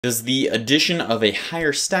Does the addition of a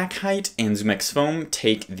higher stack height and ZoomX foam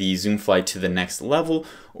take the Zoomfly to the next level,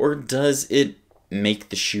 or does it make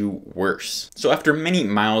the shoe worse? So after many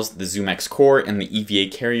miles, the ZoomX core and the EVA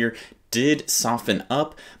carrier did soften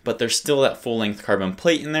up, but there's still that full-length carbon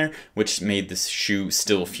plate in there, which made this shoe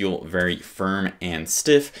still feel very firm and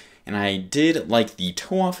stiff. And I did like the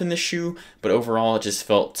toe off in the shoe, but overall it just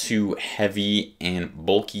felt too heavy and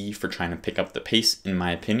bulky for trying to pick up the pace, in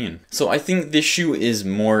my opinion. So I think this shoe is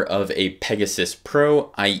more of a Pegasus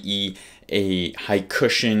Pro, i.e. a high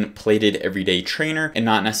cushion plated everyday trainer, and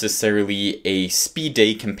not necessarily a speed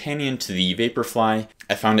day companion to the Vaporfly.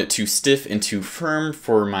 I found it too stiff and too firm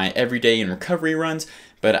for my everyday and recovery runs,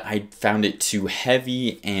 but I found it too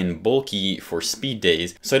heavy and bulky for speed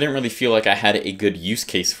days, so I didn't really feel like I had a good use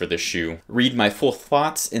case for this shoe. Read my full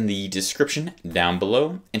thoughts in the description down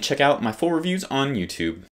below, and check out my full reviews on YouTube.